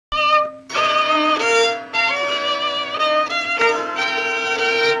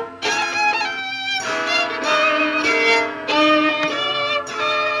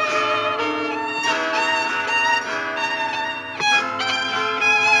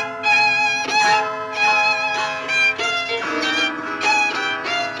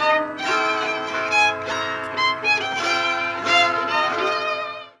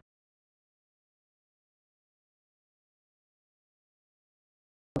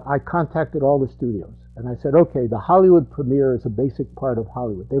I contacted all the studios and I said, okay, the Hollywood premiere is a basic part of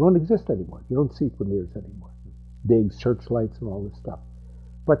Hollywood. They don't exist anymore. You don't see premieres anymore. Big searchlights and all this stuff.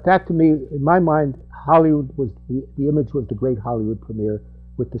 But that to me, in my mind, Hollywood was, the image was the great Hollywood premiere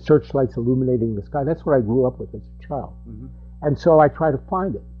with the searchlights illuminating the sky. That's what I grew up with as a child. Mm-hmm. And so I tried to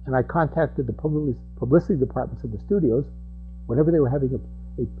find it. And I contacted the publicity departments of the studios whenever they were having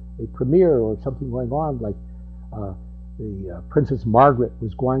a premiere or something going on, like the Princess Margaret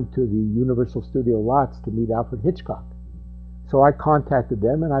was going to the Universal Studio lots to meet Alfred Hitchcock. So I contacted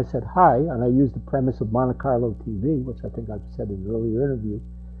them and I said hi, and I used the premise of Monte Carlo TV, which I think I've said in an earlier interview.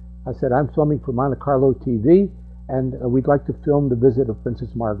 I said, I'm filming for Monte Carlo TV, and we'd like to film the visit of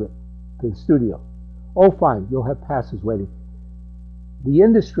Princess Margaret to the studio. Oh, fine, you'll have passes waiting. The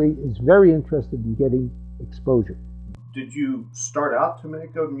industry is very interested in getting exposure. Did you start out to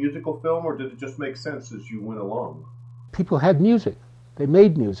make a musical film, or did it just make sense as you went along? People had music. They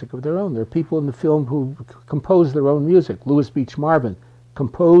made music of their own. There are people in the film who composed their own music. Louis Beach Marvin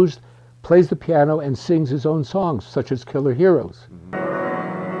composed, plays the piano, and sings his own songs, such as Killer Heroes.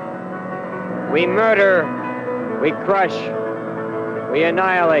 We murder, we crush, we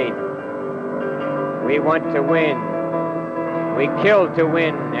annihilate. We want to win. We kill to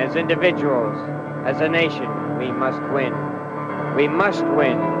win as individuals, as a nation. We must win. We must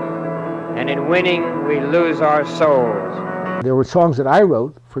win. And in winning, we lose our souls. There were songs that I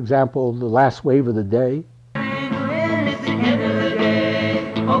wrote, for example, The Last Wave of the Day.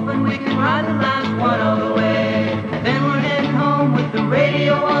 Hoping we can ride the last one all the way. Then we're heading home with the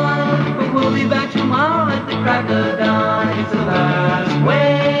radio on. But we'll be back tomorrow at the crack of dawn. It's the last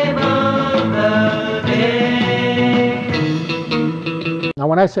wave of the day. Now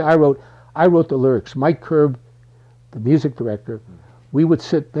when I say I wrote the lyrics. Mike Curb, the music director, we would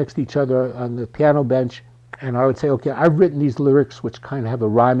sit next to each other on the piano bench, and I would say, okay, I've written these lyrics which kind of have a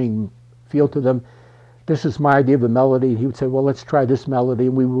rhyming feel to them. This is my idea of a melody. And he would say, well, let's try this melody.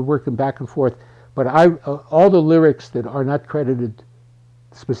 And we were working back and forth. But all the lyrics that are not credited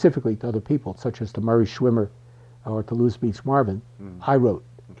specifically to other people, such as to Murray Schwimmer or to Louis Beach Marvin, I wrote.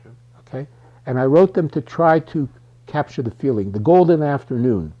 Okay? And I wrote them to try to capture the feeling. The golden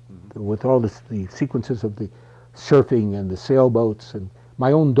afternoon, with all the sequences of the surfing and the sailboats, and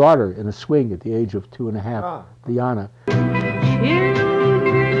my own daughter in a swing at the age of 2.5, Diana. Children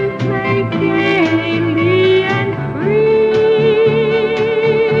play gaily and free.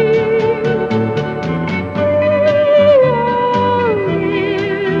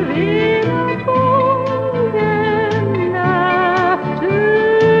 We are in a golden afternoon.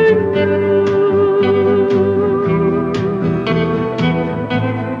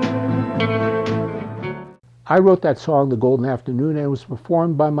 I wrote that song, The Golden Afternoon, and it was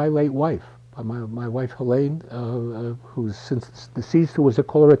performed by my late wife, by my wife Helene, who's since deceased, who was a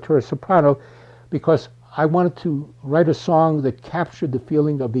coloratura soprano, because I wanted to write a song that captured the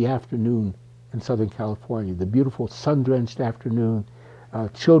feeling of the afternoon in Southern California, the beautiful sun-drenched afternoon,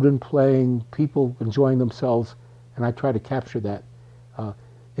 children playing, people enjoying themselves, and I tried to capture that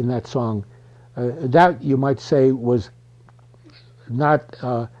in that song. That, you might say, was not,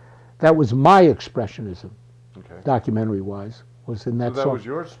 that was my expressionism. Documentary-wise, was in that song. So that was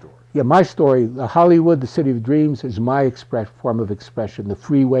your story? Yeah, my story. Hollywood, the city of dreams, is my form of expression. The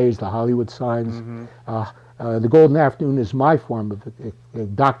freeways, the Hollywood signs. The golden afternoon is my form of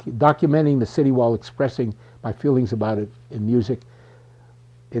documenting the city while expressing my feelings about it in music.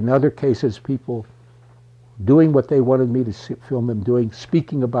 In other cases, people doing what they wanted me to film them doing,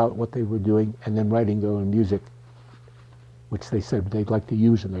 speaking about what they were doing, and then writing their own music, which they said they'd like to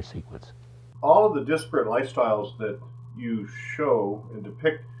use in their sequence. All of the disparate lifestyles that you show and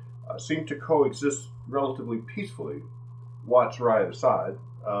depict seem to coexist relatively peacefully, Watts Riot aside.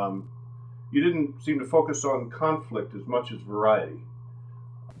 You didn't seem to focus on conflict as much as variety.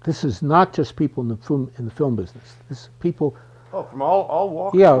 This is not just people in the film business. This is people. Oh, from all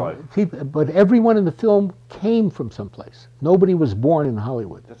walks of life. People, but everyone in the film came from someplace. Nobody was born in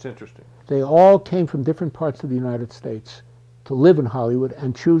Hollywood. That's interesting. They all came from different parts of the United States to live in Hollywood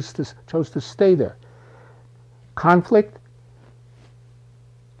and chose to stay there. Conflict.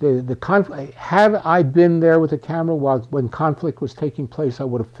 The conflict. Had I been there with a camera when conflict was taking place, I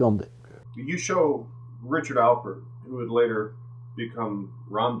would have filmed it. You show Richard Alpert, who would later become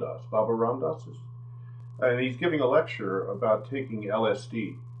Ramdas, Baba Ramdas, and he's giving a lecture about taking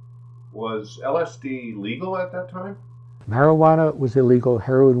LSD. Was LSD legal at that time? Marijuana was illegal.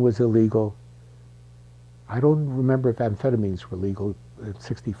 Heroin was illegal. I don't remember if amphetamines were legal in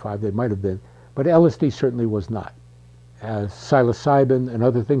 '65. They might have been, but LSD certainly was not. Psilocybin and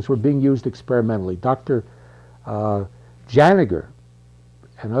other things were being used experimentally. Dr. Janiger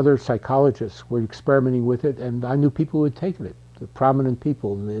and other psychologists were experimenting with it, and I knew people who had taken it, the prominent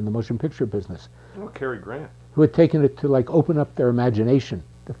people in the motion picture business. Oh, Cary Grant. Who had taken it to like open up their imagination.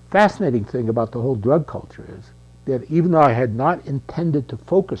 The fascinating thing about the whole drug culture is that even though I had not intended to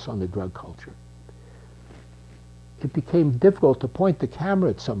focus on the drug culture, it became difficult to point the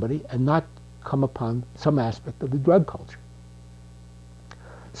camera at somebody and not come upon some aspect of the drug culture.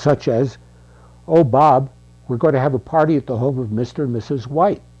 Such as, oh, Bob, we're going to have a party at the home of Mr. and Mrs.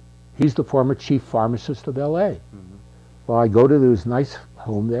 White. He's the former chief pharmacist of L.A. Well, I go to this nice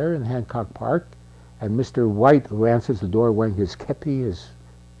home there in Hancock Park, and Mr. White, who answers the door wearing his kepi, his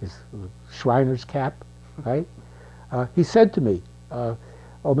Shriner's cap, right? He said to me, oh,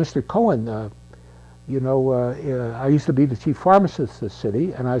 Mr. Cohen, you know, I used to be the chief pharmacist of the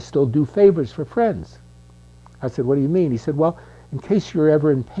city, and I still do favors for friends. I said, what do you mean? He said, well, in case you're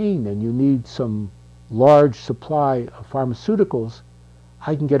ever in pain and you need some large supply of pharmaceuticals,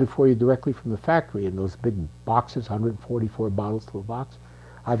 I can get it for you directly from the factory in those big boxes, 144 bottles to a box.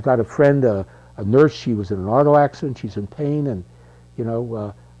 I've got a friend, a nurse, she was in an auto accident, she's in pain, and, you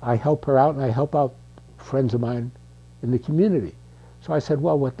know, I help her out, and I help out friends of mine in the community. So I said,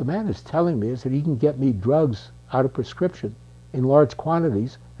 well, what the man is telling me is that he can get me drugs out of prescription in large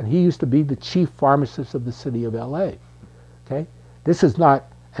quantities, and he used to be the chief pharmacist of the city of L.A., okay? This is not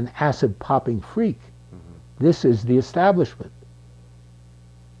an acid-popping freak. This is the establishment.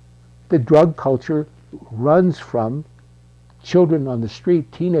 The drug culture runs from children on the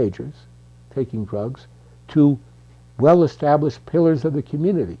street, teenagers taking drugs, to well-established pillars of the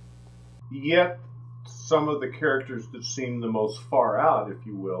community. Yet, some of the characters that seem the most far out, if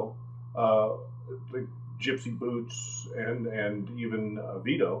you will, like Gypsy Boots and even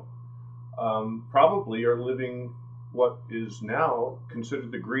Vito, probably are living what is now considered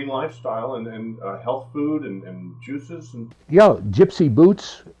the green lifestyle and health food and juices. And yeah, Gypsy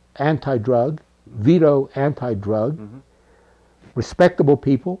Boots, anti-drug, Vito, anti-drug, respectable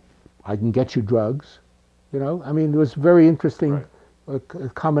people, I can get you drugs, you know. I mean, it was very interesting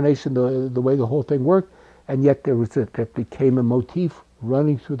combination, the way the whole thing worked, and yet there was that became a motif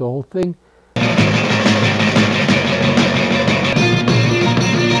running through the whole thing,